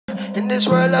in this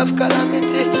world of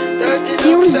calamity. Dirty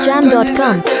looks and grudges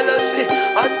and jealousy,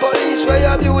 and police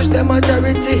where abuse them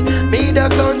authority. Me the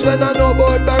clowns when I know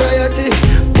about variety.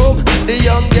 Boom, the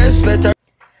youngest better.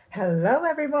 Hello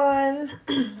everyone,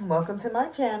 welcome to my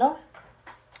channel.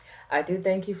 I do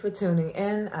thank you for tuning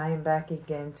in. I am back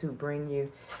again to bring you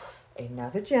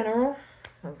another general.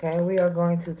 Okay, we are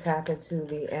going to tap into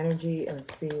the energy and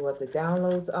see what the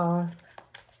downloads are.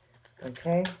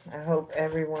 Okay, I hope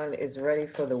everyone is ready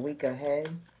for the week ahead,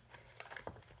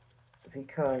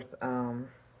 because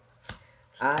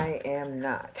I am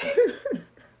not.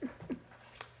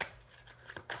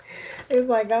 It's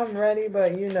like I'm ready,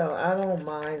 but you know, I don't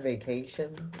mind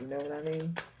vacation. You know what I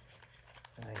mean?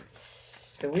 Like,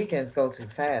 the weekends go too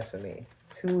fast for me.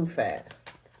 Too fast.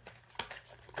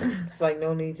 It's like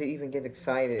no need to even get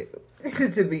excited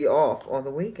to be off on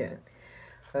the weekend.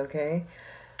 Okay?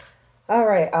 All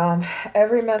right.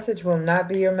 Every message will not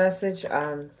be your message.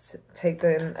 Take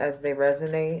them as they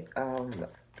resonate.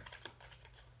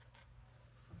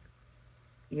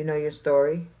 You know your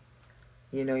story.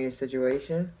 You know your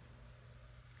situation.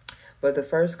 But the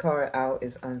first card out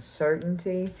is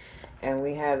uncertainty, and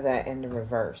we have that in the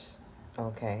reverse.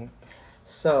 Okay?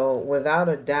 So, without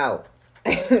a doubt,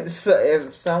 so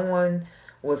if someone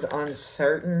was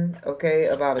uncertain, okay,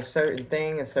 about a certain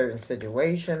thing, a certain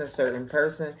situation, a certain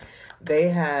person, they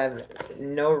have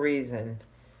no reason,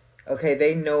 okay,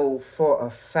 they know for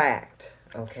a fact,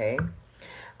 okay,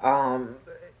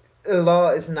 law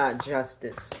is not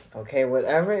justice, okay,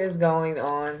 whatever is going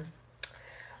on,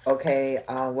 okay,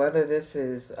 whether this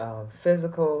is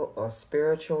physical or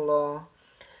spiritual law,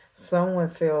 someone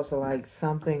feels like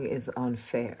something is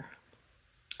unfair.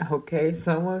 Okay,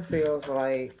 someone feels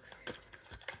like,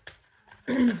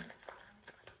 you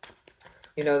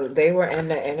know, they were in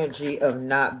the energy of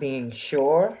not being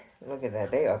sure. Look at that,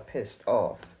 they are pissed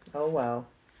off. Oh, well.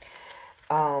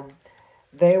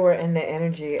 They were in the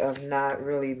energy of not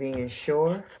really being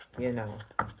sure, you know.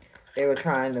 They were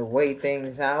trying to weigh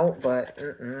things out, but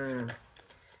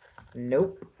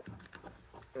nope.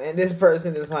 And this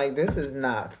person is like, this is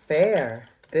not fair.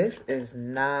 This is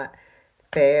not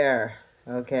fair.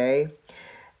 Okay?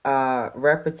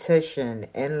 Repetition,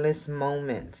 endless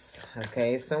moments.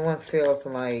 Okay? Someone feels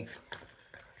like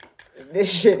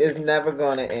this shit is never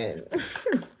going to end.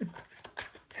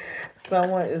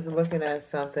 Someone is looking at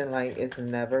something like it's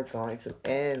never going to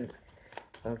end.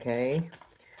 Okay?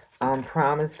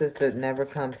 Promises that never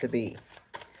come to be.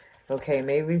 Okay,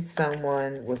 maybe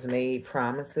someone was made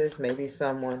promises. Maybe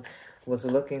someone was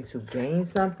looking to gain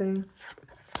something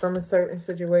from a certain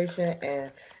situation.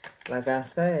 And like I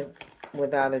said,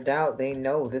 without a doubt, they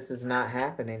know this is not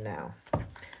happening now.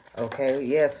 Okay,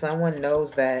 yeah, someone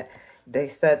knows that they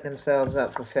set themselves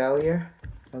up for failure.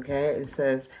 Okay, it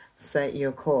says set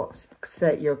your course.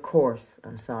 Set your course,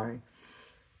 I'm sorry.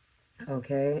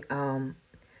 Okay,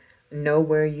 know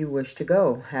where you wish to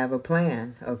go. Have a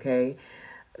plan, okay?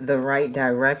 The right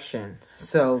direction.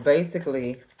 So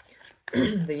basically,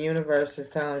 the universe is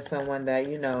telling someone that,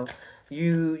 you know,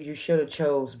 you should have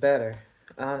chose better,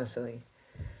 honestly.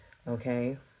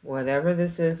 Okay? Whatever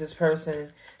this is, this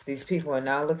person, these people are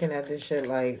now looking at this shit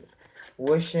like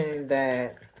wishing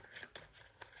that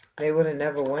they would have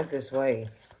never went this way.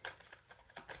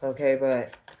 Okay,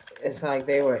 but it's like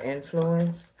they were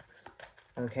influenced.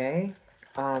 Okay?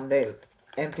 They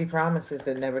empty promises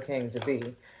that never came to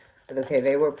be. Okay,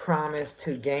 they were promised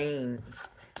to gain.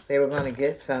 They were going to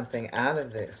get something out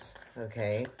of this.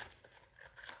 Okay.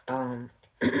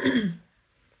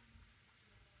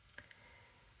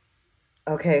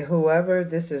 Okay, whoever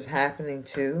this is happening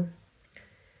to,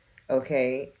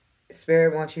 okay,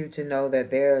 Spirit wants you to know that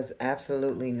there is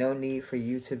absolutely no need for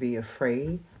you to be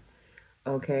afraid.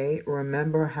 Okay,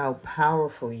 remember how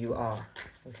powerful you are.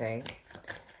 Okay,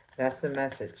 that's the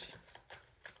message.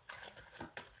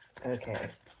 Okay.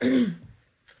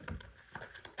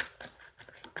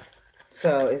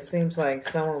 So it seems like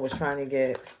someone was trying to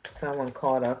get someone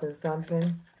caught up in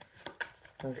something.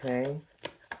 Okay.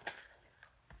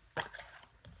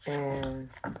 And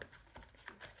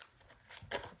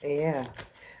yeah,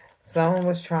 someone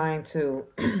was trying to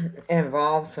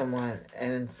involve someone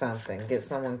in something, get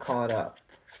someone caught up,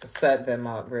 set them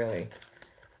up, really.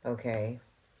 Okay.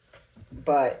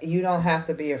 But you don't have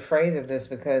to be afraid of this,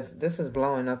 because this is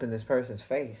blowing up in this person's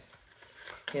face.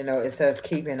 You know, it says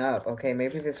keeping up. Okay,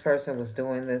 maybe this person was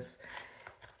doing this.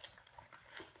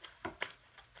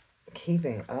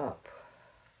 Keeping up.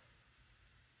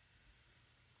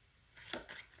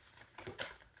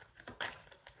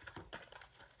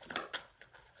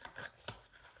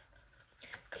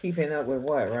 Keeping up with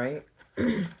what, right?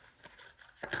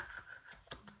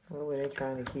 What were they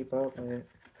trying to keep up with?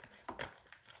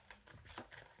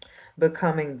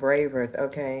 Becoming braver.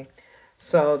 Okay.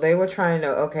 So they were trying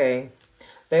to,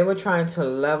 they were trying to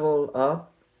level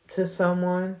up to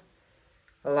someone,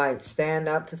 like stand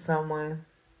up to someone,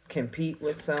 compete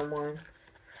with someone.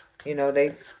 You know,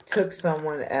 they took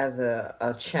someone as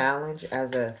a challenge,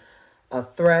 as a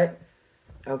threat,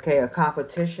 okay, a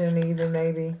competition even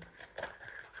maybe,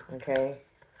 okay.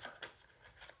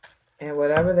 And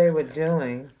whatever they were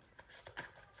doing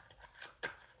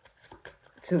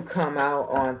to come out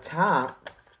on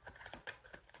top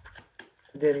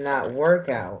did not work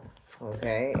out,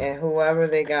 okay. And whoever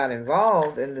they got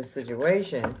involved in the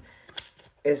situation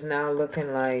is now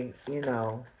looking like, you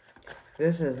know,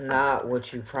 this is not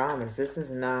what you promised. This is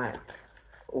not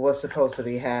what's supposed to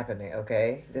be happening,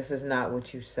 okay? This is not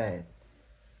what you said.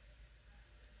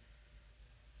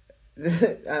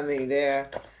 I mean,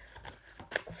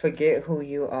 forget who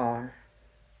you are.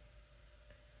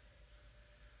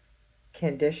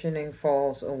 Conditioning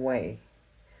falls away,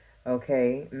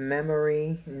 okay?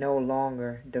 Memory no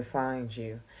longer defines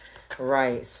you.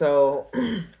 Right, so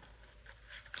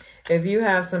if you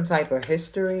have some type of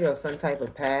history or some type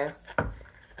of past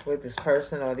with this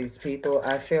person or these people,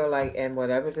 I feel like in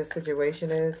whatever the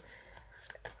situation is,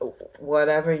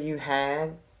 whatever you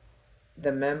had,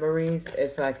 the memories,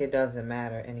 it's like it doesn't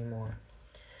matter anymore.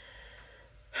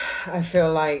 I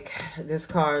feel like this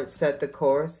card set the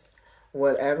course.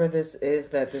 Whatever this is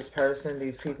that this person,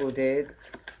 these people did,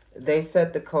 they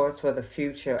set the course for the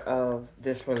future of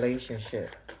this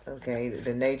relationship. Okay,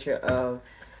 the nature of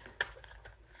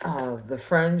the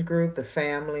friend group, the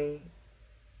family,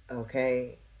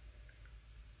 okay,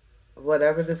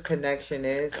 whatever this connection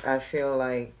is, I feel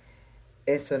like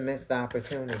it's a missed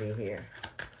opportunity here.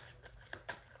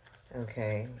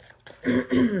 Okay.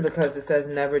 Because it says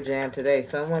never jam today.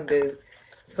 Someone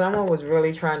was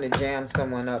really trying to jam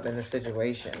someone up in a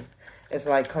situation. It's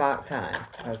like clock time,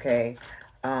 okay?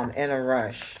 In a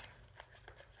rush.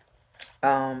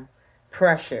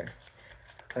 Pressure.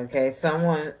 Okay,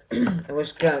 someone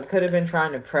could have been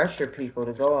trying to pressure people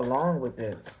to go along with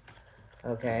this.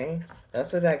 Okay?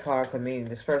 That's what that card could mean.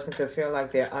 This person could feel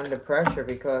like they're under pressure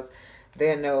because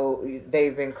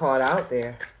they've been caught out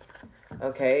there.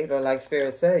 Okay, but like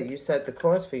Spirit said, you set the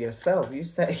course for yourself. You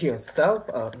set yourself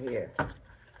up here.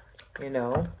 You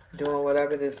know, doing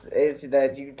whatever this is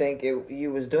that you think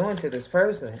you was doing to this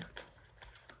person.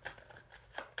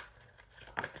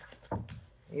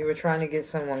 You were trying to get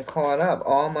someone caught up.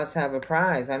 All must have a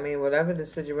prize. I mean, whatever the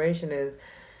situation is,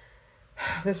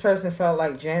 this person felt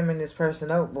like jamming this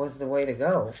person up was the way to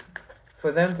go.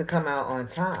 For them to come out on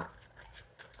top.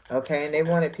 Okay, and they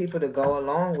wanted people to go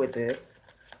along with this.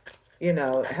 You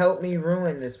know, help me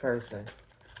ruin this person.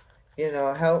 You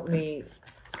know, help me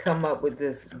come up with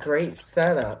this great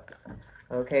setup.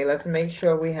 Okay, let's make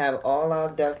sure we have all our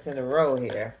ducks in a row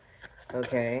here.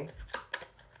 Okay.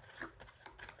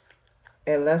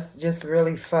 And let's just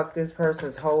really fuck this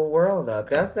person's whole world up.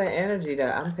 That's the energy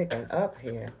that I'm picking up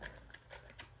here.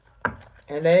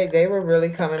 And they were really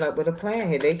coming up with a plan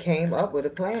here. They came up with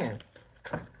a plan.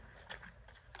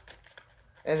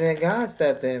 And then God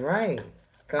stepped in, right?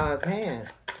 God's hand.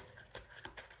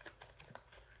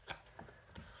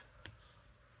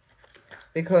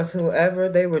 Because whoever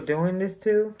they were doing this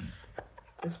to,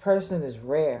 this person is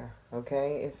rare,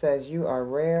 okay? It says you are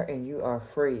rare and you are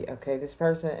free, okay? This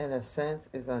person, in a sense,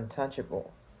 is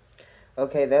untouchable.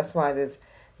 Okay, that's why this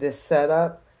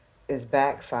setup is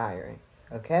backfiring,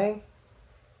 okay?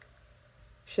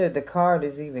 Shit, the card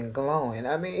is even glowing.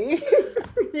 I mean,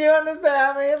 you understand?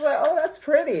 I mean, it's like, oh, that's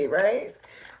pretty, right?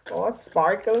 All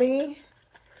sparkly,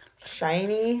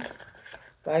 shiny.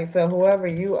 Like, so whoever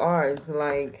you are is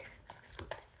like,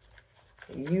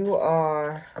 you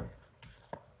are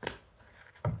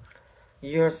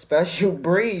your special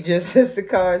breed, just as the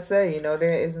cards say. You know,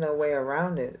 there is no way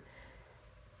around it.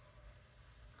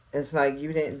 It's like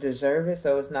you didn't deserve it,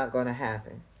 so it's not going to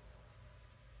happen.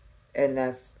 And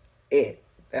that's it.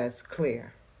 That's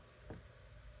clear.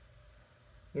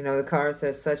 You know, the card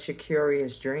says such a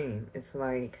curious dream. It's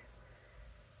like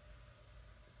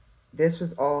this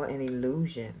was all an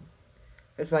illusion.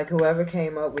 It's like whoever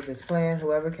came up with this plan,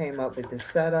 whoever came up with this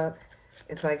setup,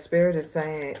 it's like Spirit is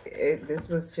saying this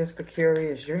was just a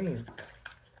curious dream.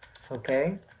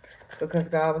 Okay? Because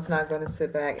God was not going to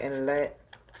sit back and let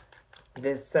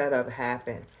this setup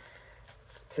happen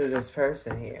to this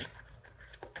person here.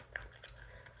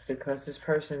 Because this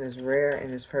person is rare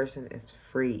and this person is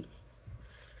free.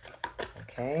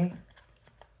 Okay?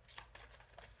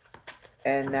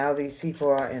 And now these people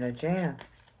are in a jam.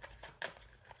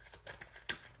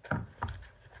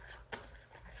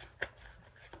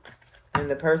 And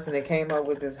the person that came up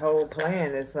with this whole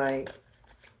plan is like,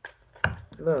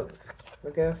 look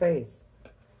at her face.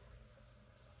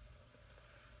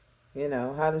 You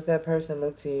know, how does that person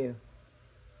look to you?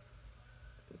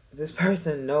 This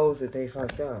person knows that they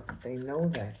fucked up. They know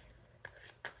that.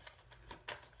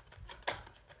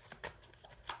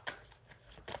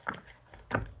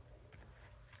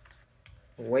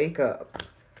 Wake up.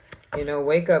 You know,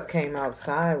 wake up came out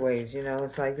sideways. You know,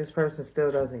 it's like this person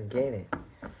still doesn't get it.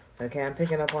 Okay, I'm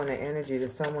picking up on the energy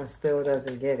that someone still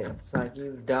doesn't get it. It's like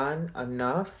you've done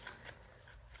enough.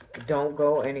 Don't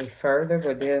go any further,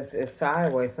 but it's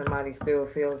sideways. Somebody still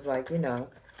feels like, you know,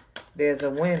 there's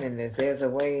a win in this. There's a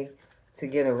way to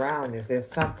get around this. There's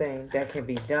something that can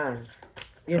be done,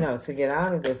 you know, to get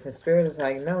out of this. And Spirit is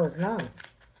like, no, it's not.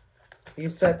 You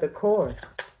set the course.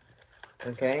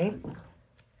 Okay?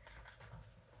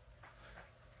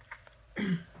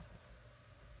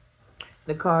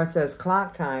 The card says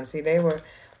clock time. See, they were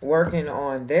working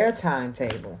on their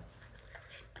timetable.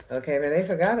 Okay, but they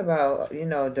forgot about, you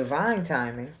know, divine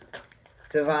timing,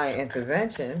 divine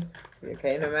intervention.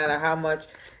 Okay, no matter how much,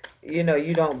 you know,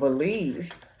 you don't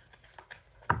believe.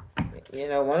 You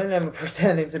know, one of them are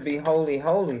pretending to be holy,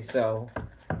 holy, so.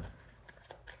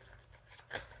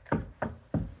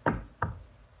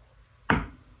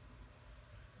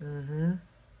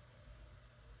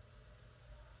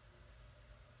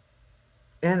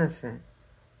 Innocent.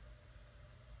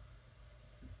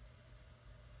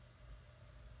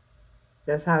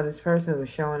 That's how this person was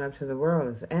showing up to the world,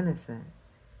 as innocent.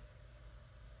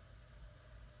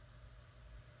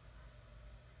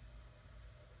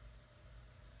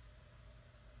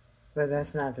 But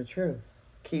that's not the truth.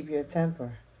 Keep your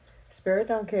temper. Spirit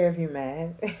don't care if you're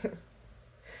mad.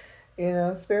 You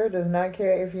know, Spirit does not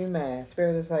care if you're mad.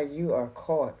 Spirit is like, you are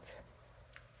caught.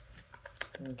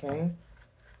 Okay?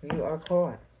 You are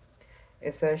caught.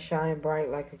 It says shine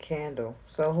bright like a candle.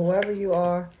 So whoever you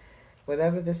are,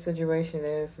 whatever the situation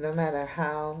is, no matter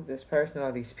how this person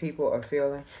or these people are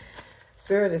feeling,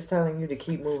 Spirit is telling you to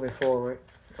keep moving forward.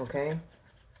 Okay?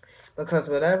 Because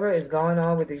whatever is going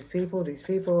on with these people,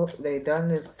 they done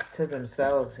this to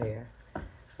themselves here.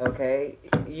 Okay?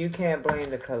 You can't blame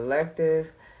the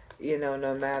collective, you know,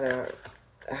 no matter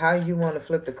how you want to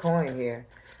flip the coin here.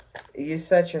 You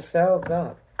set yourselves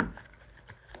up.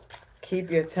 Keep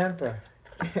your temper.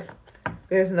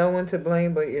 There's no one to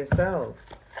blame but yourself.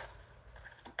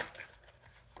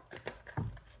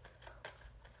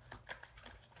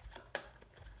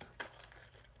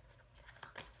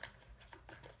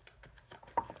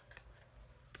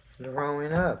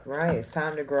 Growing up, right? It's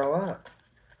time to grow up.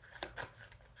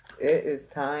 It is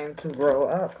time to grow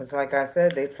up. Because like I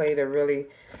said, they played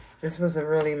this was a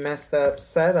really messed up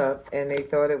setup, and they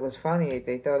thought it was funny.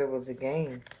 They thought it was a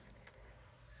game.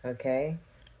 Okay?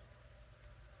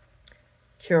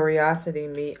 Curiosity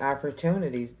meet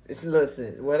opportunities.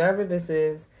 Listen, whatever this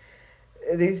is,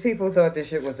 these people thought this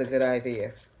shit was a good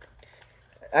idea.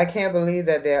 I can't believe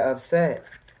that they're upset.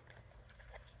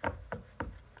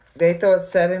 They thought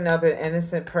setting up an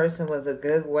innocent person was a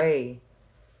good way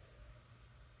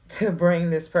to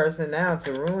bring this person down,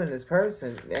 to ruin this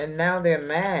person. And now they're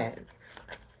mad.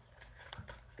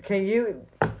 Can you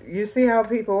see how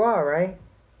people are, right?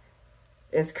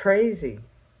 It's crazy.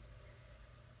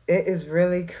 It is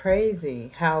really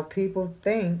crazy how people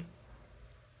think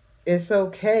it's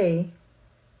okay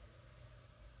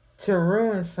to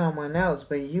ruin someone else,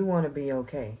 but you want to be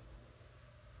okay.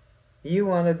 You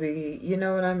want to be, you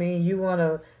know what I mean? You want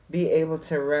to be able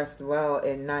to rest well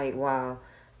at night while,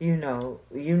 you know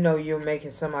you're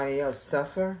making somebody else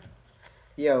suffer.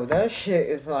 Yo, that shit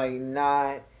is like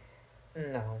not,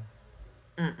 no.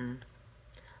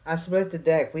 I split the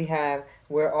deck.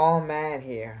 We're all mad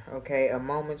here, okay? A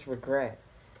moment's regret.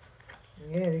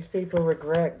 Yeah, these people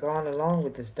regret going along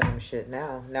with this dumb shit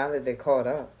now that they're caught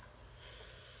up.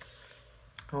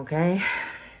 Okay?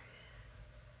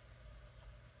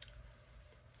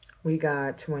 We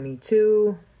got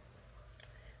 22.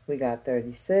 We got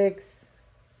 36.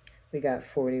 We got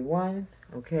 41.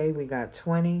 Okay, we got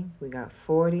 20. We got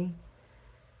 40.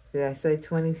 Did I say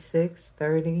 26,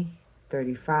 30,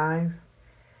 35?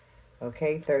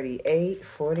 Okay, 38,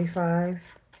 45,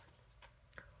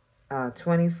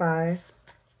 25,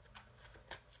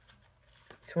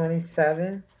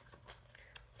 27.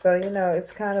 So, you know,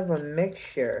 it's kind of a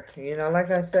mixture. You know,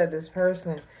 like I said, this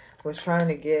person was trying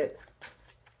to get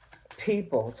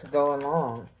people to go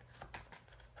along,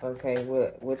 okay,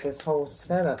 with this whole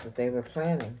setup that they were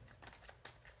planning.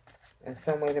 And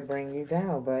some way to bring you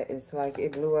down. But it's like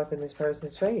it blew up in this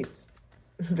person's face.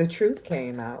 The truth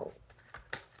came out.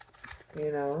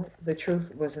 You know, the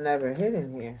truth was never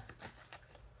hidden here.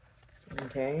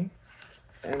 Okay?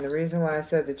 And the reason why I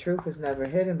said the truth was never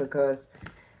hidden, because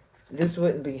this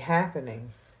wouldn't be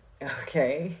happening.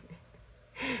 Okay?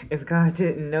 If God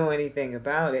didn't know anything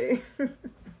about it.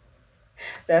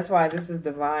 That's why this is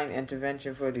divine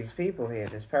intervention for these people here,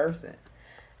 this person.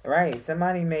 Right?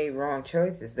 Somebody made wrong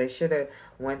choices. They should have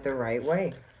went the right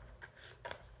way.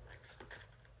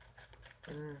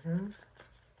 It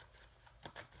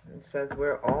says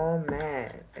we're all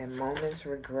mad and moments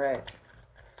regret.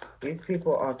 These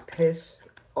people are pissed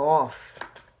off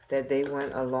that they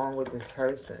went along with this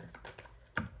person.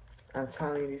 I'm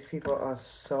telling you, these people are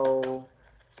so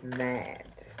mad.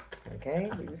 Okay?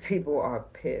 These people are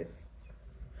pissed.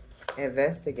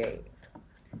 Investigate.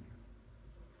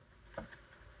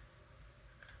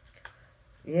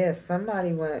 Yes,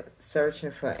 somebody went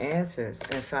searching for answers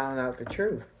and found out the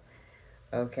truth.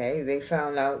 Okay? They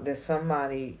found out that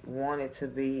somebody wanted to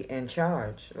be in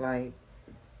charge. Like,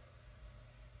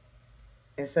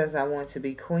 it says, I want to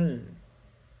be queen.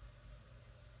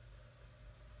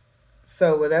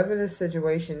 So whatever the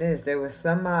situation is, there was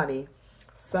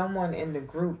someone in the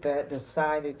group that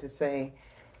decided to say,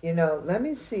 you know, let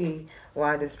me see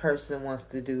why this person wants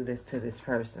to do this to this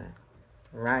person.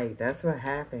 Right, that's what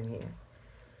happened here.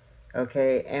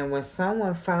 Okay, and when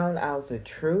someone found out the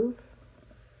truth,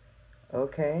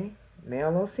 okay,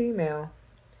 male or female,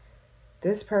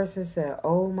 this person said,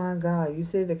 oh my God, you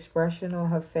see the expression on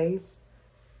her face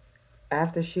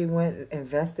after she went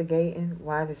investigating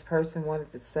why this person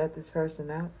wanted to set this person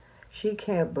out? She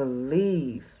can't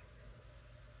believe,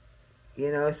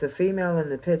 you know, it's a female in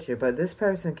the picture, but this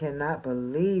person cannot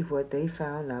believe what they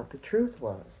found out the truth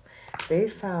was. They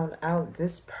found out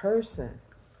this person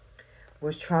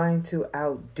was trying to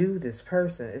outdo this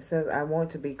person. It says, I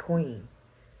want to be queen.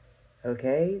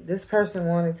 Okay? This person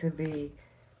wanted to be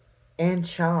in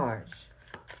charge.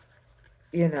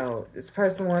 You know, this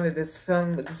person wanted this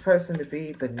person to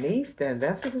be beneath them.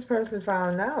 That's what this person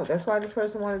found out. That's why this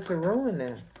person wanted to ruin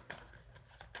them.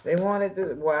 They wanted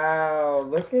to, wow,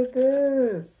 look at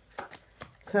this.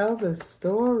 Tell the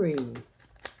story.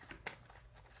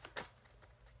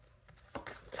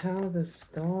 Tell the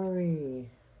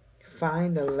story.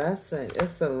 Find a lesson.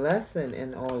 It's a lesson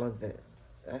in all of this.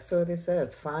 That's what it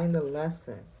says. Find a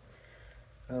lesson.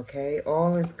 Okay?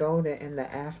 All is golden in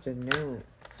the afternoon.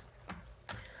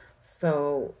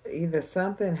 So either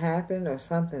something happened or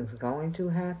something's going to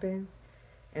happen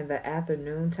in the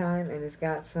afternoon time, and it's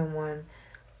got someone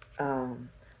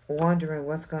wondering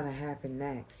what's going to happen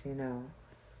next, you know.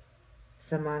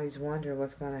 Somebody's wondering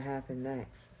what's going to happen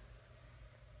next.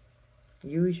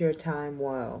 Use your time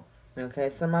well.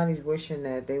 Okay, somebody's wishing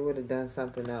that they would have done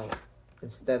something else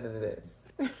instead of this.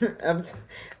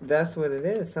 That's what it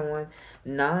is.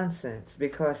 Nonsense,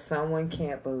 because someone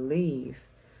can't believe,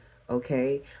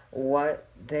 okay, what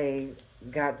they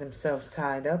got themselves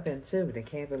tied up into. They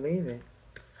can't believe it.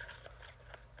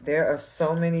 There are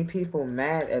so many people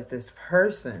mad at this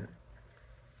person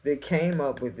that came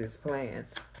up with this plan.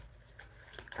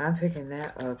 I'm picking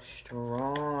that up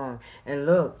strong. And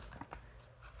look,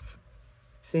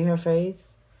 see her face?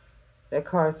 That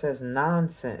card says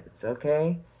nonsense,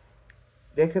 okay?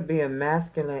 There could be a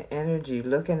masculine energy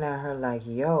looking at her like,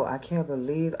 yo, I can't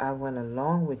believe I went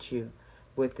along with you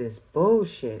with this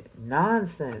bullshit.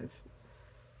 Nonsense.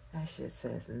 That shit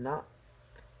says no.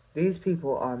 These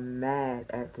people are mad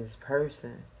at this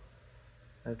person,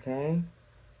 okay?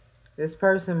 This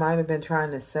person might have been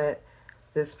trying to set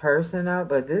this person up,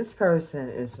 but this person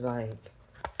is like,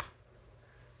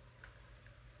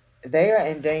 they are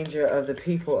in danger of the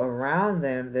people around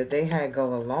them that they had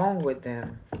go along with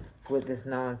them with this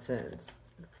nonsense.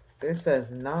 It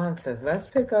says nonsense. Let's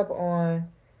pick up on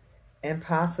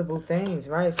impossible things,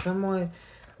 right? Someone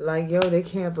like, yo, they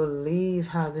can't believe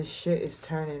how this shit is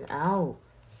turning out.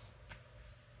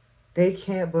 They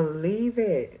can't believe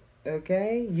it,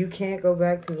 okay? You can't go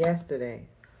back to yesterday.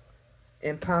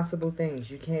 Impossible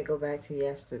things. You can't go back to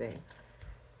yesterday.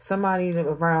 Somebody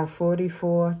around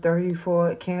 44,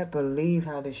 34 can't believe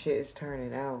how this shit is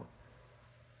turning out.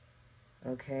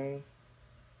 Okay?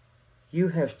 You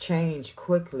have changed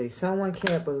quickly. Someone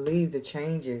can't believe the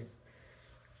changes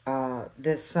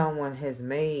that someone has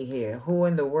made here. Who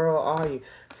in the world are you?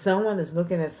 Someone is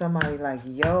looking at somebody like,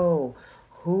 yo,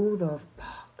 who the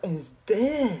fuck is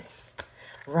this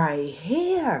right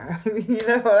here? You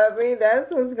know what I mean?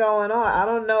 That's what's going on. I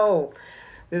don't know.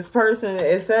 This person,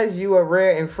 it says you are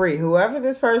rare and free. Whoever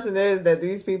this person is that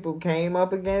these people came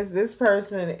up against, this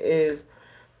person is,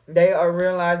 they are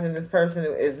realizing this person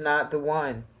is not the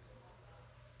one.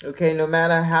 Okay, no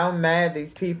matter how mad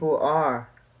these people are,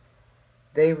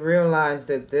 they realize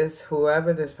that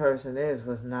whoever this person is,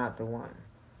 was not the one.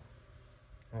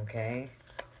 Okay?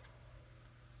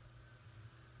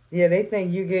 Yeah, they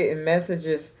think you getting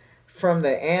messages from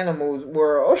the animals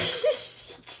world.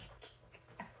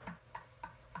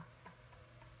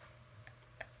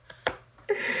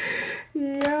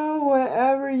 Yo,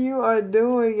 whatever you are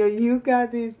doing, you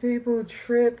got these people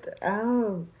tripped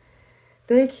out.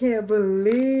 They can't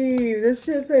believe. Let's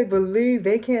just say believe.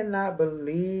 They cannot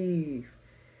believe.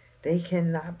 They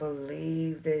cannot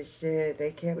believe this shit.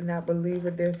 They cannot believe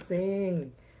what they're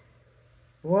seeing.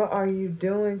 What are you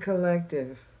doing,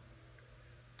 collective?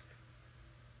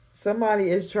 Somebody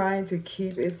is trying to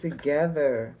keep it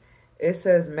together. It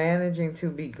says managing to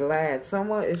be glad.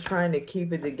 Someone is trying to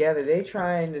keep it together. They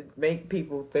trying to make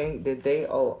people think that they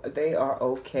are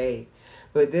okay.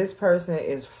 But this person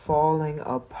is falling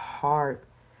apart.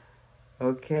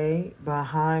 Okay?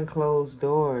 Behind closed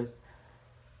doors.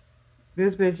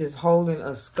 This bitch is holding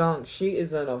a skunk. She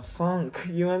is in a funk.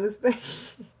 You understand?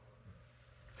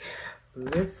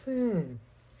 Listen.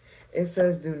 It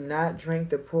says do not drink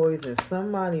the poison.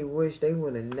 Somebody wish they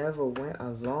would have never went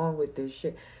along with this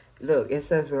shit. Look, it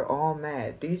says we're all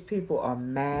mad. These people are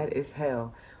mad as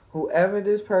hell. Whoever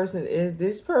this person is,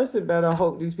 this person better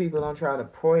hope these people don't try to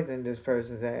poison this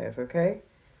person's ass, okay?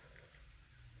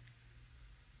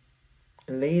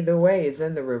 Lead the way. It's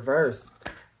in the reverse.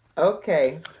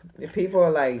 Okay. The people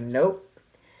are like, nope.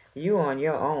 You on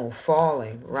your own,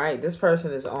 falling, right? This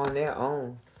person is on their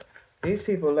own. These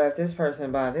people left this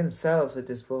person by themselves with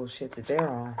this bullshit that they're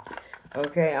on.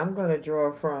 Okay, I'm going to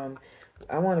draw from,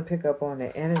 I want to pick up on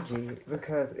the energy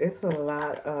because it's a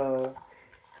lot of,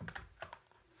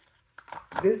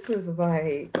 this is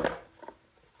like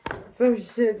some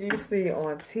shit you see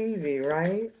on TV,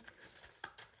 right?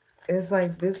 It's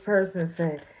like this person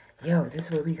said, yo, this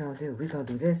is what we gonna do. We gonna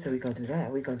do this, so we gonna do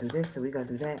that. We gonna do this, so we gonna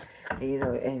do that. And, you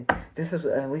know, and this is,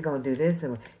 we gonna do this,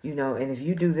 and, you know, and if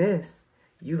you do this,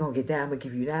 you gonna get that. I'm gonna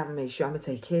give you that. I'm gonna make sure I'm gonna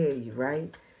take care of you,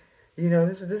 right? You know,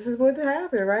 this is what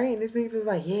happened, right? And these people's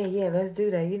like, yeah, let's do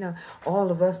that. You know,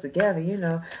 all of us together, you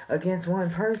know, against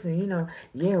one person, you know,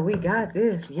 yeah, we got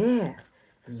this. Yeah.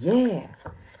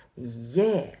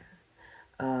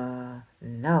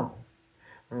 No.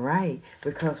 Right,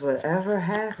 because whatever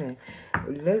happened,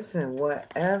 listen,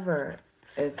 whatever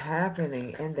is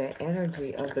happening in the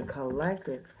energy of the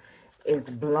collective is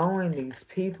blowing these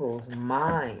people's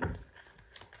minds.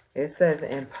 It says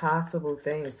impossible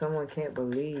things. Someone can't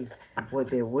believe what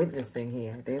they're witnessing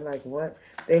here. They're like, what?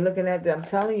 They looking at I'm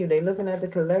telling you, they looking at the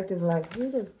collective like,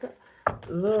 who the fuck?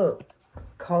 Look,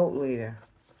 cult leader.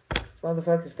 These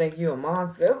motherfuckers think you a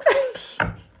monster.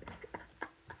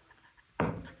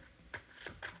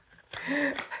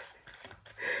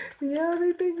 Yeah,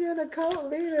 they think you're the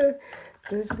cult leader.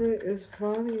 This shit is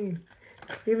funny.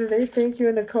 Either they think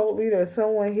you're the cult leader or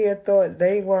someone here thought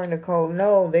they weren't a cult.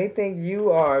 No, they think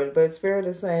you are. But Spirit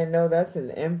is saying, no, that's an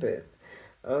empath.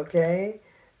 Okay?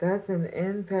 That's an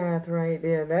empath right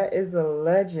there. That is a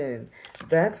legend.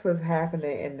 That's what's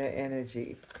happening in the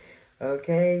energy.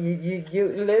 Okay?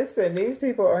 You listen, these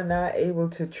people are not able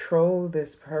to troll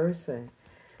this person.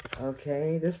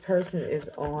 Okay? This person is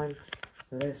on,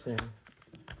 listen.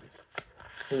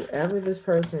 Whoever this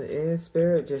person is,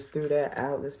 Spirit just threw that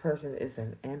out. This person is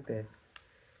an empath.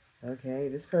 Okay?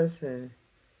 This person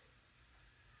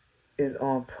is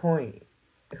on point.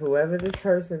 Whoever this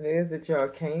person is that y'all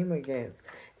came against.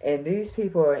 And these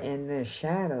people are in their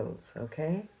shadows.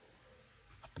 Okay?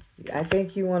 I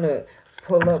think you want to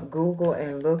pull up Google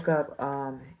and look up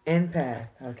empath.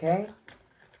 Okay?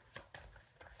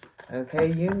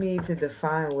 Okay? You need to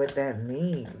define what that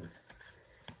means.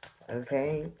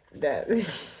 Okay? That...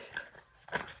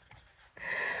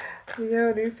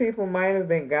 Yo, these people might have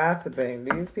been gossiping.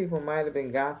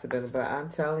 But I'm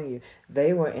telling you,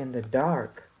 they were in the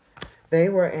dark. They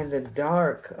were in the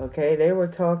dark, okay? They were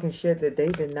talking shit that they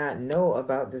did not know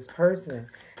about this person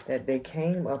that they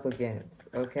came up against,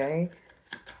 okay?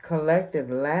 Collective,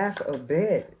 laugh a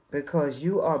bit because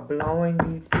you are blowing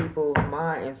these people's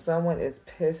mind and someone is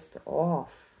pissed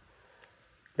off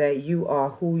that you are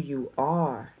who you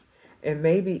are. And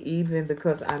maybe even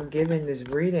because I'm giving this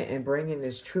reading and bringing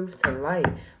this truth to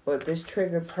light. But this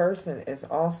triggered person is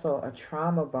also a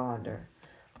trauma bonder.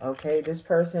 Okay? This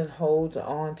person holds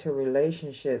on to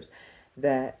relationships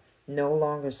that no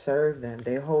longer serve them.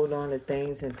 They hold on to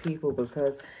things and people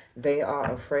because they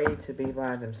are afraid to be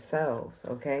by themselves.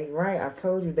 Okay? Right? I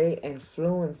told you they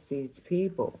influence these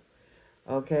people.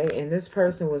 Okay? And this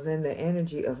person was in the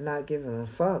energy of not giving a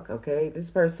fuck. Okay? This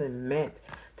person meant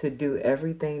to do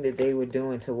everything that they were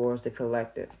doing towards the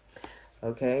collective.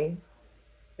 Okay?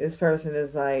 This person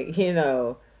is like, you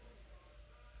know,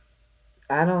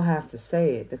 I don't have to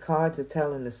say it. The cards are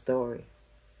telling the story.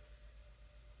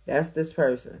 That's this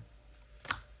person.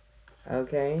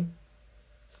 Okay?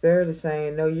 Spirit is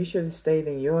saying, no, you should have stayed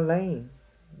in your lane.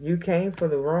 You came for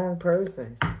the wrong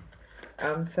person.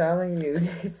 I'm telling you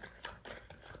this.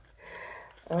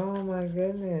 Oh my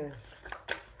goodness.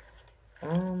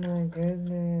 Oh my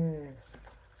goodness.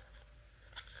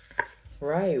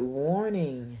 Right,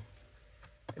 warning.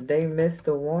 They missed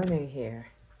the warning here.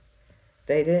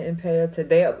 They didn't pay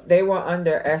attention. They were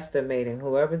underestimating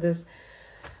whoever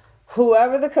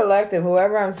the collective,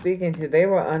 whoever I'm speaking to. They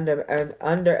were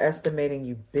underestimating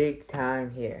you big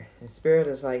time here. And Spirit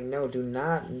is like, no, do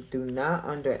not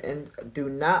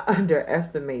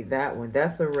underestimate that one.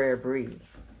 That's a rare breed.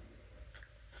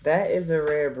 That is a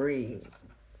rare breed.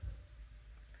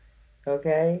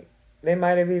 Okay, they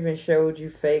might have even showed you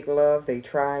fake love. They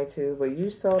tried to, but you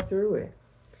saw through it.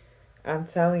 I'm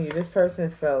telling you, this person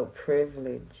felt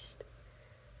privileged.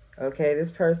 Okay,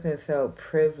 this person felt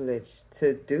privileged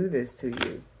to do this to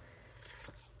you.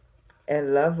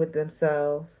 In love with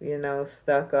themselves,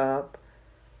 stuck up.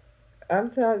 I'm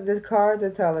telling, the cards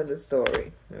are telling the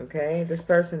story. Okay, this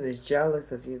person is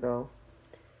jealous of you, though.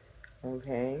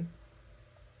 Okay,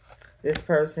 this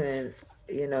person,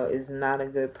 is not a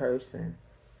good person.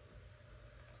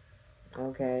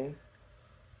 Okay,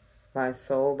 by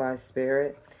soul, by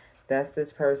spirit. That's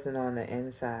this person on the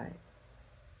inside.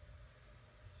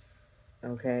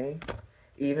 Okay?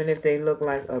 Even if they look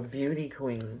like a beauty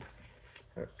queen,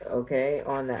 okay,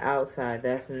 on the outside,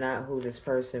 that's not who this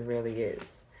person really is.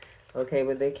 Okay,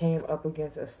 but they came up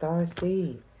against a star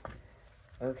seed.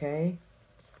 Okay?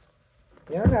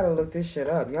 Y'all gotta look this shit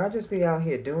up. Y'all just be out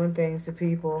here doing things to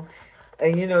people.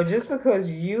 And, just because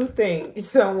you think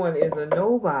someone is a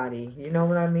nobody, you know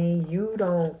what I mean? You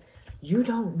don't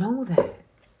know that.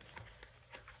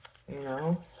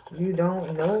 You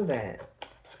don't know that.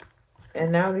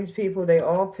 And now these people, they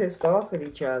all pissed off at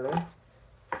each other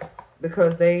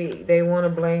because they want to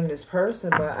blame this person.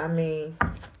 But, I mean,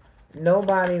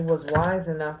 nobody was wise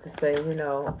enough to say,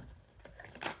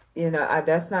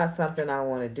 that's not something I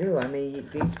want to do. I mean,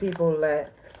 these people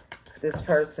let this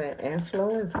person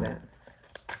influence them.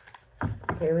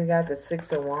 Okay, we got the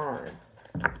Six of Wands.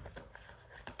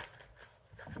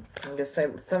 I'm just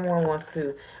saying, someone wants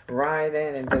to ride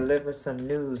in and deliver some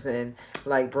news and,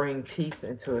 bring peace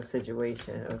into a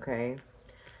situation, okay?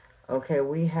 Okay,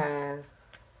 we have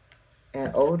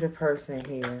an older person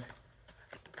here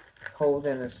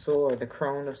holding a sword, the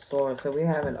Crone of Swords. So we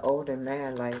have an older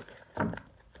man,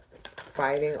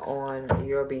 fighting on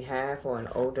your behalf, or an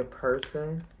older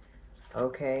person,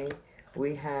 okay?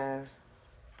 We have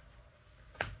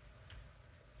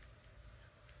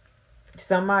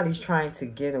somebody's trying to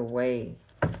get away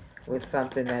with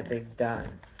something that they've done.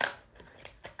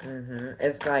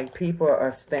 It's like people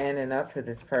are standing up to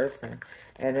this person,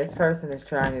 and this person is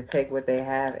trying to take what they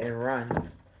have and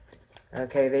run.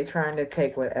 Okay, they're trying to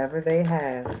take whatever they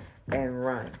have and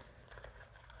run.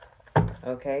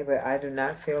 Okay, but I do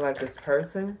not feel like this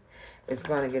person is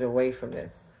going to get away from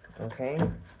this. Okay,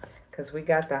 because we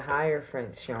got the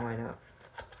Hierophant showing up.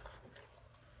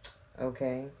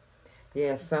 Okay.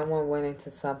 Yeah, someone went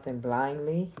into something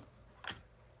blindly.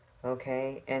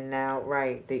 Okay, and now,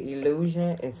 right, the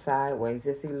illusion is sideways.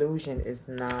 This illusion is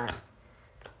not,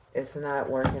 it's not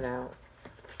working out.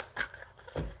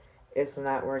 It's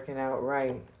not working out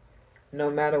right.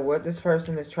 No matter what this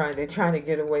person is trying, they're trying to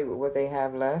get away with what they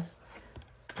have left.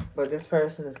 But this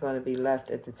person is going to be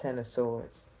left at the Ten of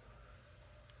Swords.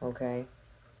 Okay,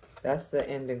 that's the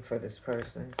ending for this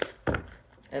person.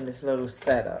 And this little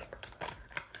setup.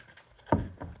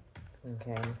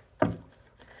 Okay.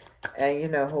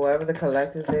 And, whoever the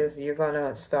collective is, you're going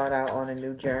to start out on a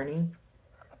new journey.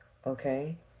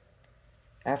 Okay?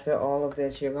 After all of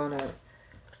this, you're going to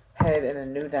head in a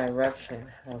new direction.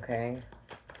 Okay?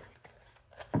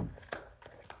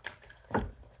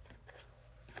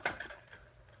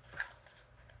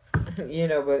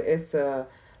 But it's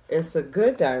a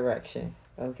good direction.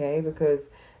 Okay? Because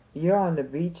you're on the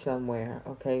beach somewhere.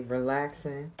 Okay?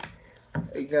 Relaxing.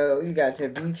 You got your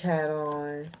beach hat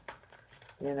on.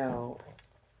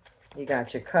 You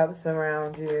got your cups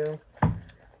around you.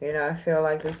 I feel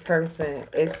like this person,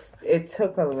 it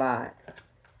took a lot.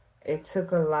 It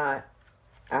took a lot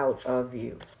out of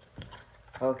you.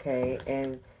 Okay?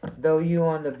 And though you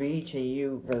on the beach and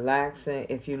you relaxing,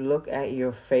 if you look at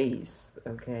your face,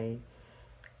 okay,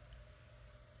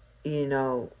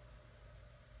 you're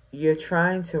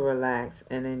trying to relax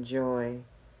and enjoy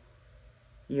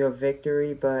your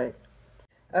victory, but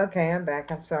okay, I'm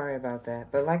back. I'm sorry about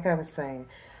that. But like I was saying,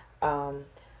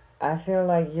 I feel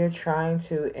like you're trying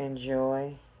to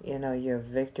enjoy, your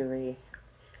victory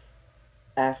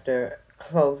after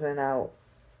closing out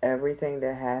everything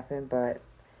that happened, but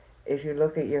if you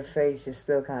look at your face, you're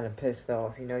still kind of pissed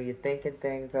off. You know, you're thinking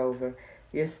things over.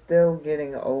 You're still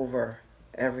getting over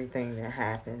everything that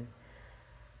happened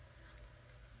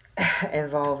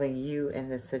involving you in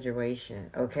the situation.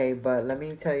 Okay, but let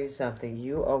me tell you something.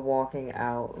 You are walking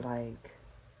out like,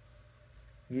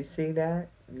 you see that?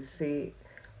 You see,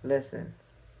 listen,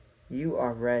 you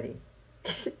are ready.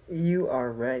 You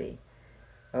are ready.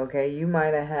 Okay, you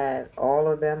might have had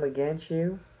all of them against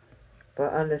you,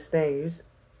 but understand,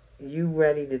 you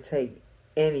ready to take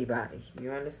anybody.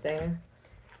 You understand?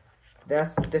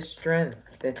 That's the strength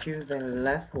that you've been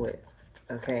left with,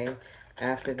 okay,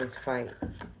 after this fight.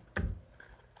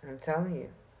 I'm telling you.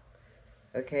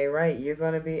 Okay, right, you're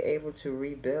going to be able to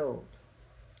rebuild.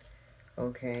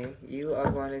 Okay, you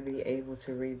are going to be able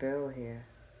to rebuild here.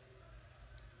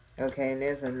 Okay, and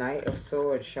there's a Knight of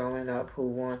Swords showing up who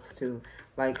wants to,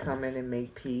 like, come in and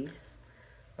make peace.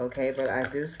 Okay, but I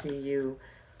do see you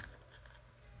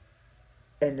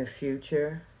in the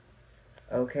future,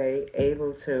 okay,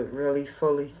 able to really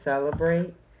fully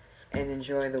celebrate and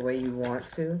enjoy the way you want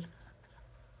to.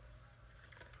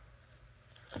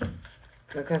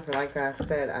 Because like I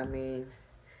said, I mean,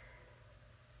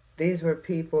 these were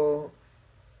people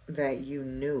that you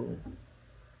knew,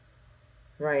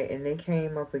 right, and they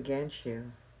came up against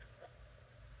you,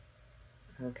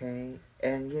 okay,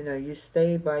 and, you know, you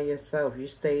stayed by yourself. You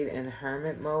stayed in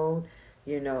hermit mode,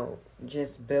 you know,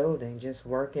 just building, just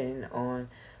working on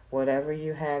whatever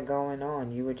you had going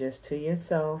on. You were just to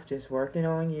yourself, just working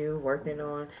on you, working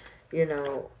on, you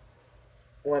know,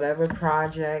 whatever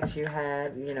projects you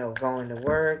had, you know, going to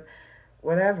work,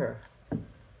 whatever.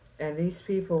 And these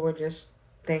people were just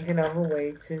thinking of a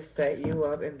way to set you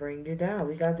up and bring you down.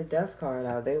 We got the death card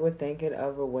out. They were thinking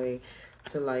of a way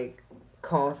to, like,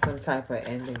 cause some type of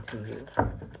ending to you.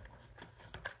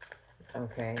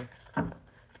 Okay.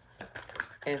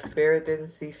 And Spirit didn't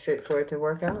see fit for it to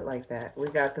work out like that. We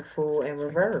got the Fool in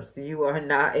reverse. You are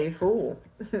not a fool.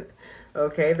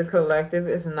 Okay, the collective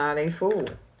is not a fool.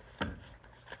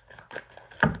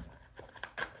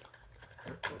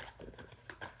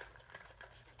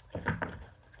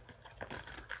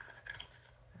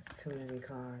 That's too many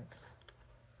cards.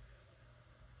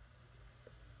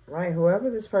 Right, whoever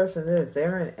this person is,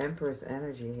 they're an Empress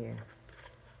energy here.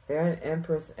 They're an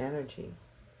Empress energy.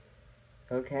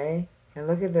 Okay? And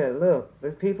look at that. Look,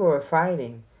 the people are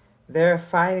fighting. They're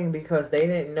fighting because they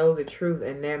didn't know the truth,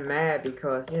 and they're mad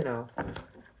because, you know,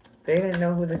 they didn't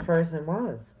know who this person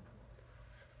was.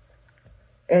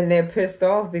 And they're pissed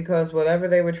off because whatever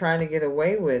they were trying to get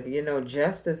away with, you know,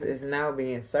 justice is now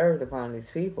being served upon these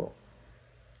people.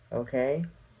 Okay?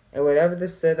 And whatever the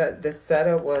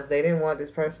setup was, they didn't want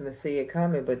this person to see it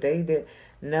coming, but they did.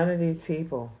 None of these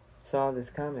people saw this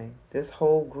coming. This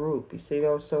whole group, you see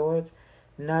those swords?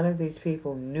 None of these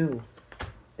people knew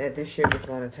that this shit was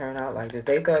going to turn out like this.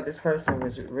 They thought this person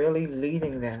was really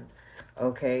leading them,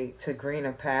 okay, to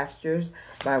greener pastures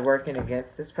by working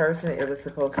against this person. It was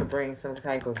supposed to bring some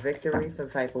type of victory, some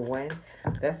type of win.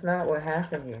 That's not what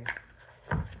happened here.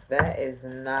 That is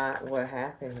not what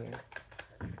happened here.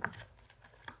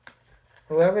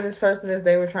 Whoever this person is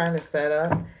they were trying to set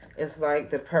up, it's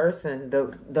like the person,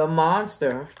 the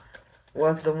monster,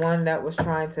 was the one that was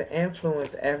trying to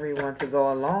influence everyone to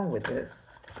go along with this.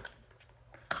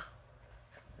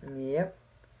 Yep.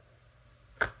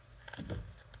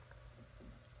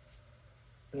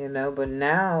 You know, but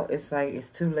now it's like it's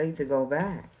too late to go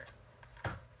back.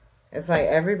 It's like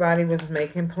everybody was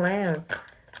making plans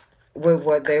with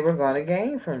what they were going to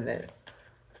gain from this.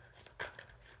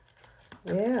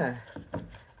 Yeah.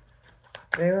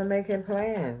 They were making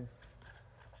plans.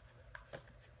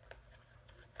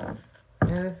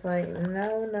 And it's like,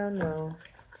 no, no, no.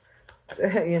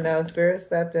 You know, Spirit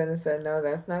stepped in and said, no,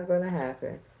 that's not going to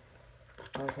happen.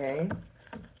 Okay?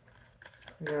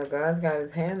 You know, God's got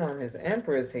his hand on his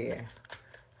Empress here.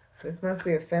 This must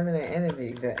be a feminine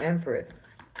energy, the Empress.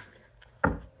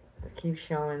 It keeps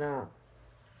showing up.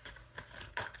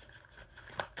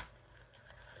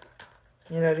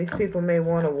 You know, these people may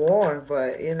want a war,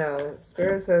 but, you know,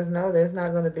 Spirit says, no, there's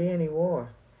not going to be any war.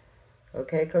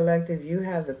 Okay, collective, you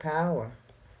have the power.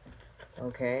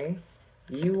 Okay?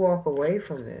 You walk away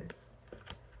from this.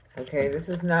 Okay, this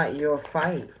is not your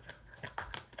fight.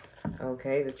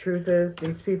 Okay, the truth is,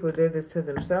 these people did this to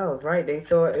themselves, right? They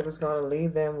thought it was going to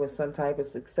leave them with some type of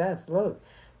success. Look,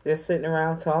 they're sitting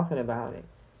around talking about it.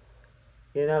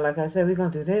 You know, like I said, we're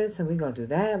going to do this, and we're going to do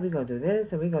that, we're going to do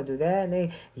this, and we're going to do that. And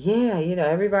they, yeah, you know,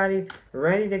 everybody's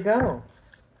ready to go.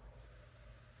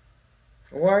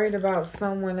 Worried about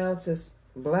someone else's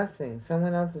blessing,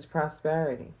 someone else's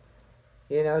prosperity.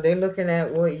 You know, they're looking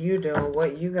at what you doing,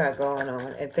 what you got going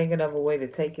on, and thinking of a way to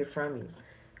take it from you.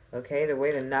 Okay, the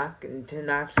way to knock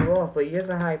you off. But you're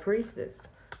the high priestess.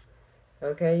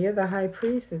 Okay, you're the high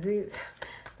priestess.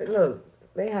 Look,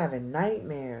 they having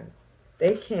nightmares.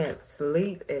 They can't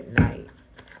sleep at night.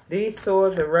 These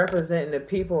swords are representing the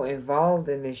people involved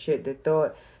in this shit that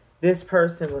thought this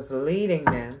person was leading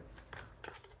them.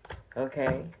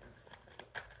 Okay,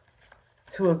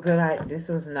 to a good idea. This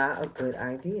was not a good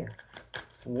idea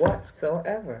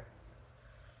whatsoever.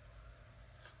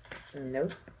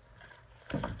 Nope.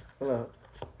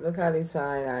 Look how they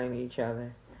side-eyeing each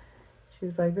other.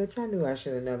 She's like, bitch, I knew I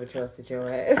should have never trusted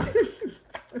your ass.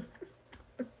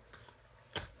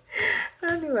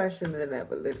 I knew I should have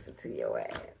never listened to your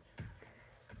ass.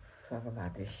 Talk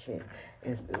about this shit.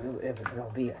 It was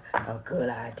gonna be a good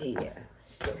idea.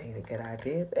 Shit ain't a good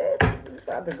idea, bitch. You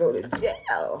about to go to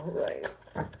jail. Like,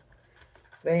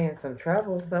 they in some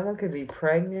trouble. Someone could be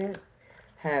pregnant,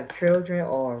 have children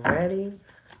already.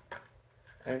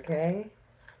 Okay?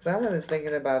 Someone is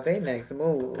thinking about their next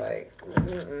move. Like,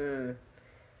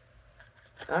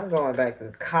 I'm going back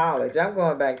to college. I'm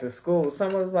going back to school.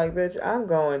 Someone's like, bitch, I'm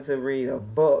going to read a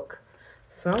book.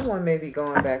 Someone may be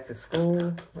going back to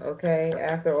school, okay,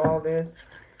 after all this,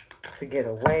 to get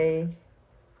away,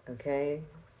 okay?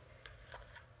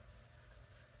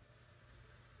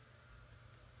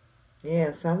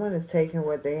 Yeah, someone is taking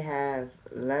what they have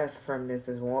left from this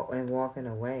and walking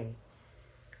away.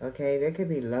 Okay, there could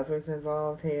be lovers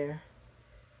involved here.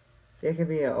 There could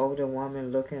be an older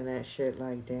woman looking at shit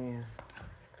like, damn,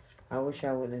 I wish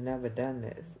I would have never done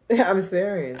this. I'm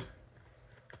serious.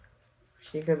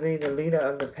 She could be the leader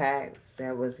of the pack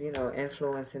that was, you know,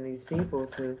 influencing these people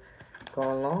to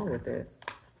go along with this.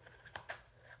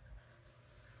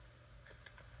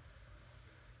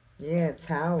 Yeah,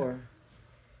 tower.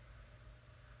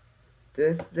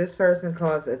 This person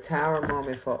caused a tower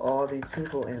moment for all these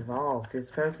people involved. This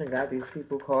person got these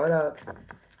people caught up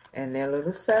in their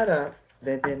little setup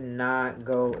that did not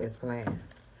go as planned.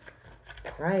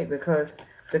 Right, because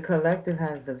the collective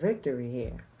has the victory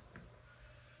here.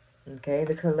 Okay,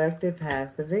 the collective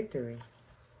has the victory.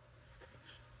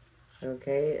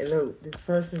 Okay, and look, this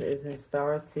person is in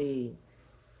star seed,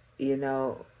 you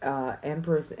know,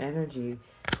 empress energy,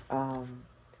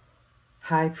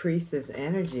 high priestess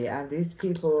energy. These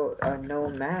people are no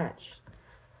match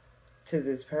to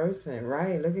this person,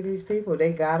 right? Look at these people.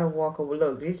 They gotta walk away.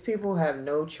 Look, these people have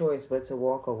no choice but to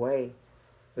walk away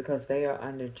because they are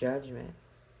under judgment.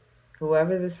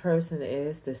 Whoever this person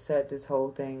is to set this whole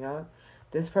thing up,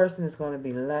 this person is going to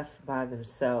be left by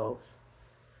themselves.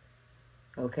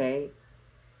 Okay?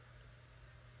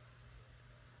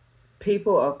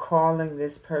 People are calling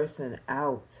this person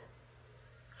out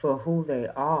for who they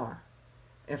are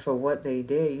and for what they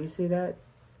did. You see that?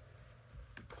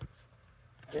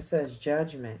 It says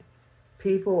judgment.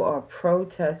 People are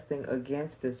protesting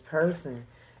against this person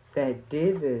that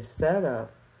did this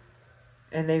setup.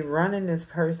 And they running this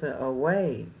person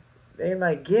away. They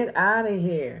like, get out of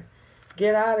here.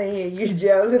 Get out of here, you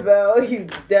Jezebel, you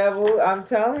devil. I'm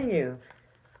telling you.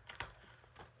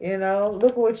 You know,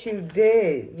 look what you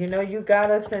did. You know, you got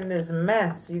us in this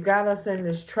mess. You got us in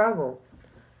this trouble.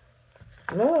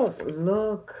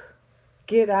 Look.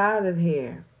 Get out of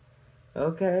here.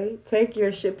 Okay? Take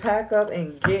your shit, pack up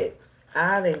and get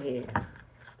out of here.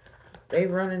 They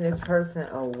running this person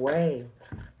away.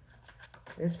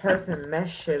 This person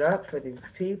messed shit up for these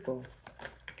people.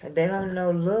 And they don't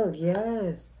know, look,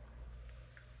 yes.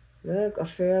 Look,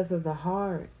 affairs of the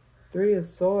heart. 3 of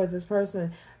Swords. This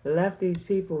person left these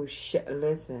people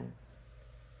listen.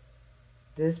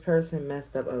 This person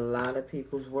messed up a lot of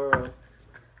people's world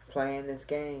playing this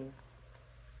game.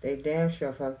 They damn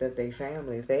sure fucked up their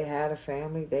family. If they had a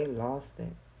family, they lost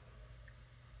it.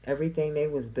 Everything they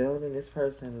was building, this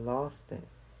person lost it.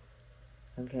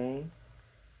 Okay?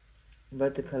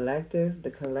 But the collective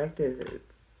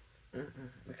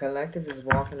is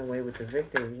walking away with the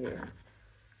victory here.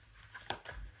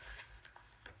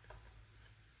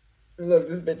 Look,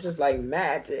 this bitch is like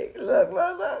magic. Look.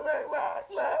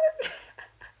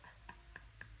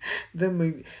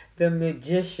 The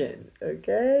magician,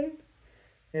 okay?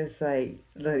 It's like,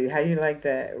 look, how you like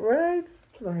that? Right?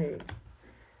 Like,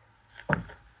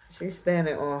 she's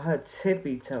standing on her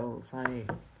tippy toes, like,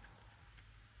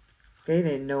 they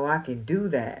didn't know I could do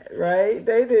that, right?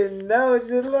 They didn't know,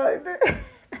 just like that.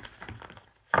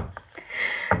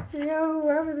 Yo,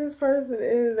 whoever this person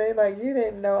is, they like, you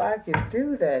didn't know I could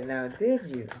do that now, did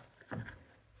you?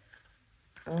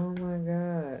 Oh my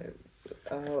God.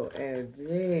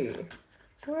 OMG.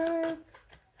 What?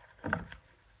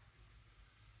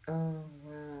 Oh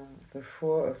wow. The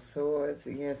Four of Swords.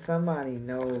 Yeah, somebody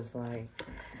knows, like,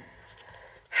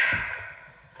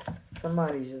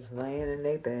 somebody's just laying in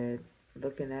their bed,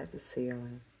 looking at the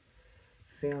ceiling,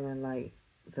 feeling like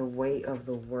the weight of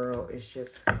the world is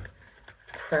just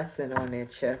pressing on their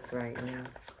chest right now.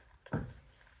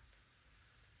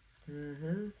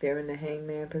 They're in the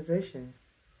hangman position.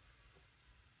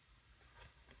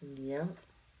 Yep.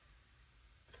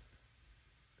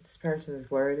 This person is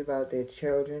worried about their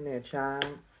children, their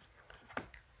child.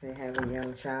 They have a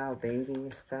young child, baby,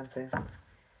 or something.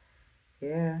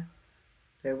 Yeah.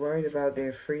 They're worried about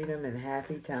their freedom and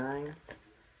happy times.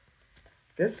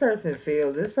 This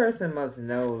person must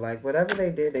know, like, whatever they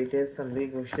did some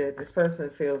legal shit. This person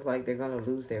feels like they're going to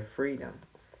lose their freedom.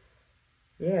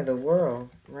 Yeah, the world,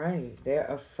 right. They're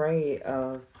afraid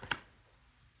of,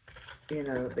 you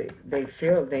know,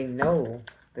 they know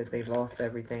that they lost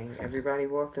everything. Everybody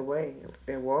walked away.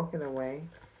 They're walking away.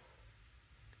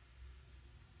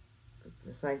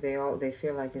 It's like they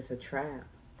feel like it's a trap.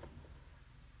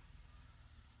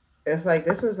 It's like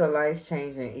this was a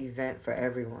life-changing event for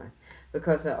everyone.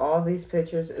 Because in all these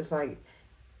pictures, it's like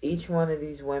each one of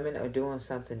these women are doing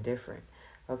something different.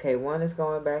 Okay, one is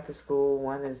going back to school.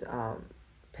 One is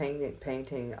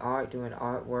painting art, doing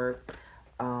artwork.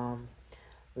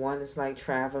 One is like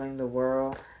traveling the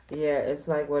world. Yeah, it's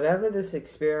like whatever this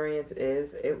experience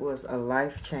is, it was a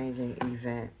life-changing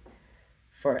event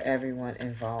for everyone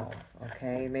involved.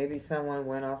 Okay, maybe someone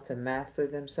went off to master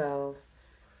themselves.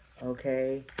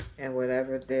 Okay, and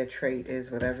whatever their trait is,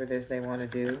 whatever it is they want to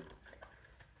do.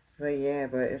 But yeah,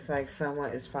 but it's like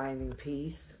someone is finding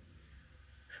peace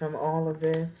from all of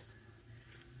this.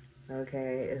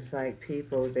 Okay, it's like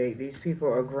these people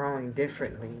are growing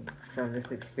differently from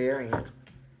this experience.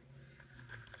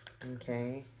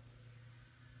 Okay.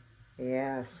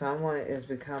 Yeah, someone is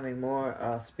becoming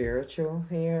more spiritual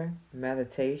here.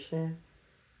 Meditation.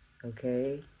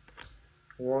 Okay.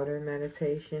 Water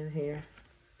meditation here.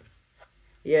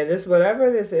 Yeah,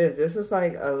 whatever this is, this was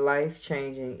like a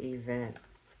life-changing event.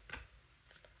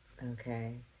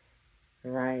 Okay.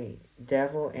 Right.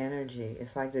 Devil energy.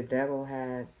 It's like the devil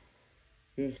had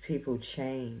these people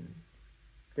chained.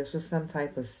 This was some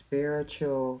type of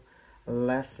spiritual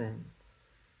lesson.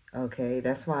 Okay.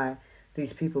 That's why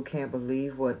these people can't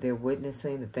believe what they're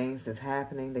witnessing, the things that's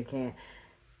happening. They can't.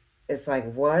 It's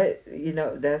like, what? You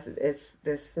know, this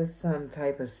is some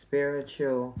type of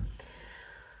spiritual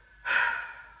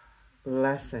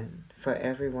lesson for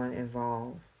everyone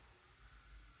involved.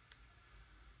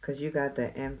 Because you got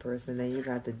the Empress and then you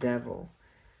got the devil.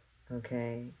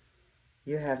 Okay?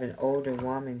 You have an older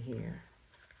woman here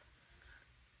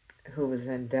who is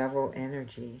in devil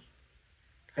energy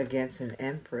against an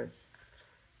Empress.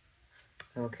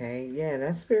 Okay? Yeah,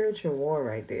 that's spiritual war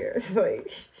right there. It's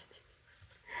like,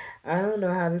 I don't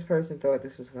know how this person thought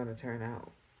this was going to turn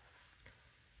out.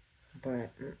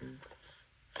 But,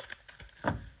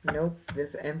 nope.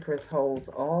 This Empress holds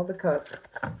all the cups.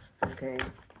 Okay?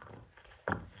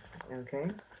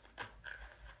 Okay,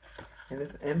 and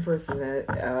this Empress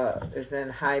is in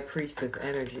High Priestess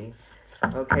energy.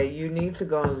 Okay, you need to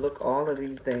go and look all of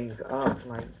these things up.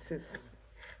 Like,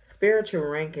 spiritual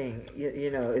ranking,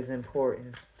 you know, is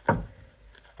important.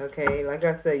 Okay, like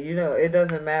I said, you know, it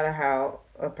doesn't matter how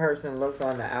a person looks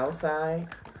on the outside.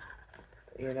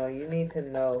 You know, you need to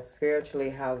know spiritually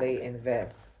how they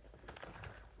invest,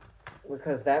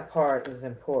 because that part is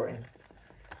important.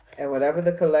 And whatever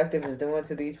the collective is doing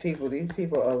to these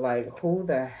people are like, who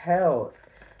the hell?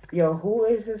 Yo, who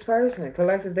is this person?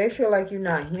 Collective, they feel like you're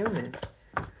not human.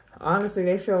 Honestly,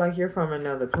 they feel like you're from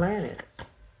another planet.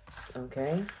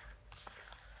 Okay?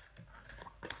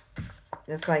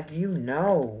 It's like, you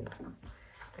know.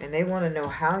 And they want to know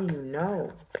how you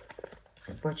know.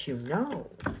 But you know.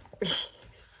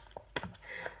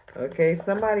 Okay?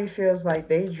 Somebody feels like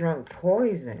they drunk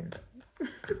poison.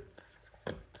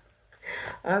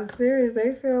 I'm serious.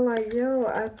 They feel like,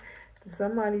 yo,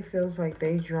 somebody feels like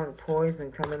they drunk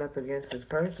poison coming up against this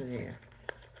person here.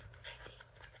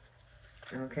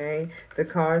 Okay? The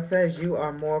card says you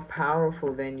are more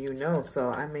powerful than you know. So,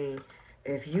 I mean,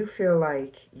 if you feel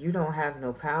like you don't have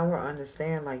no power,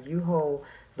 understand, like, you hold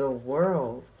the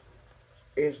world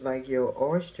is like your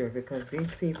oyster, because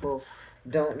these people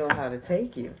don't know how to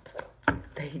take you.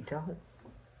 They don't.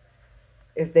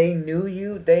 If they knew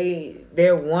you,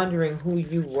 they're wondering who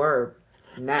you were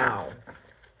now.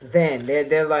 Then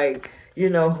they're like, you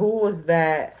know, who was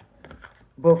that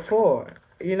before?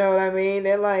 You know what I mean?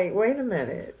 They're like, wait a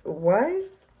minute, what?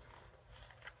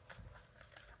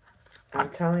 I'm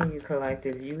telling you,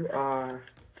 collective,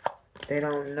 they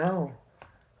don't know.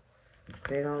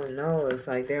 They don't know. It's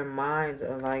like their minds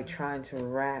are like trying to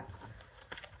wrap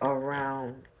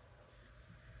around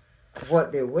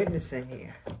what they're witnessing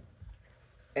here.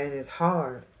 And it's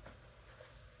hard.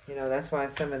 You know, that's why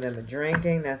some of them are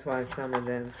drinking. That's why some of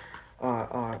them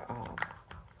are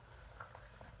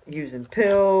using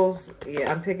pills.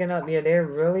 Yeah, I'm picking up. Yeah, they're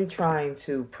really trying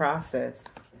to process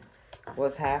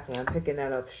what's happening. I'm picking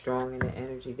that up strong in the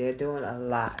energy. They're doing a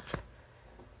lot.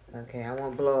 Okay, I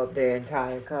won't blow up their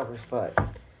entire covers, but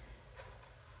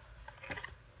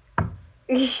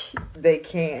they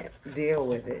can't deal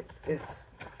with it.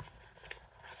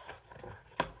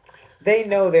 They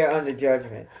know they're under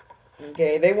judgment.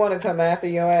 Okay, they want to come after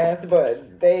your ass,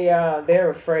 but they're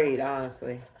afraid,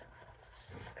 honestly,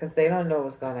 because they don't know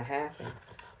what's going to happen.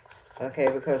 Okay,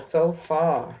 because so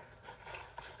far,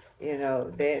 you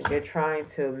know, they're trying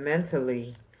to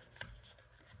mentally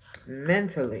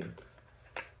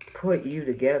put you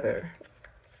together.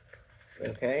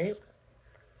 Okay,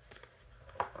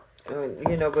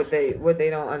 you know, but what they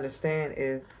don't understand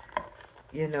is,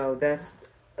 you know, that's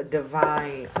a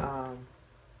divine.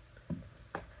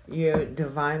 You're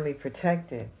divinely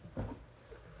protected.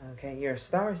 Okay, you're a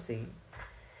starseed.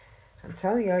 I'm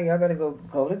telling y'all better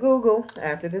go to Google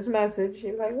after this message.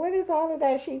 You're like, what is all of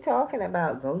that she talking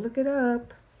about? Go look it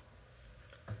up.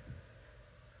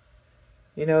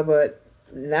 You know, but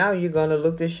now you're going to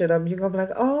look this shit up. You're going to be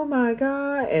like, oh my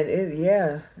God. And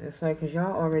it's like, because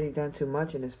y'all already done too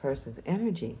much in this person's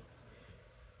energy.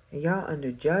 And y'all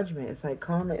under judgment. It's like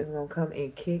karma is going to come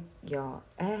and kick y'all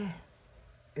ass.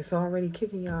 It's already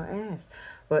kicking y'all ass.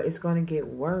 But it's going to get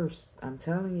worse. I'm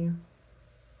telling you.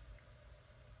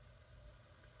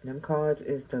 Them cards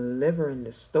is delivering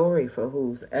the story for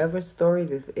whoever story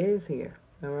this is here.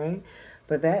 All right?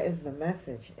 But that is the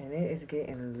message. And it is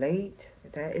getting late.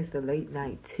 That is the late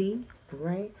night tea.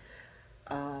 Right?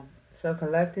 So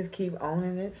collective, keep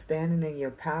owning it. Standing in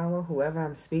your power. Whoever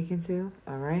I'm speaking to.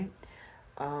 All right?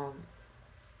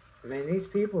 Man, these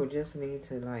people just need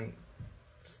to, like,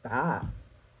 stop.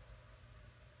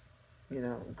 You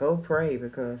know, go pray,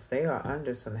 because they are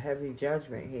under some heavy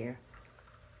judgment here.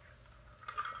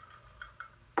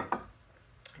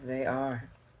 They are.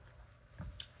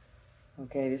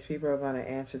 Okay, these people are going to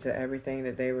answer to everything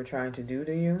that they were trying to do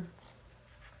to you.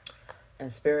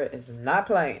 And Spirit is not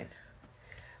playing.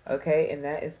 Okay, and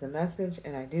that is the message.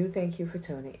 And I do thank you for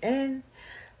tuning in.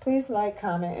 Please like,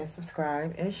 comment, and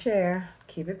subscribe, and share.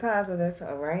 Keep it positive,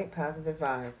 all right? Positive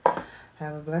vibes.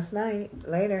 Have a blessed night.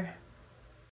 Later.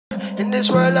 In this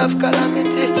world of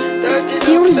calamity, dirty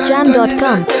looks and grudges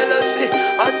and jealousy,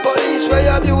 and police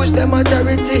where abuse them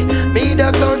authority. Me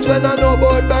the clowns when I know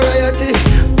about variety.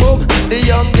 Boom, the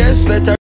youngest veteran.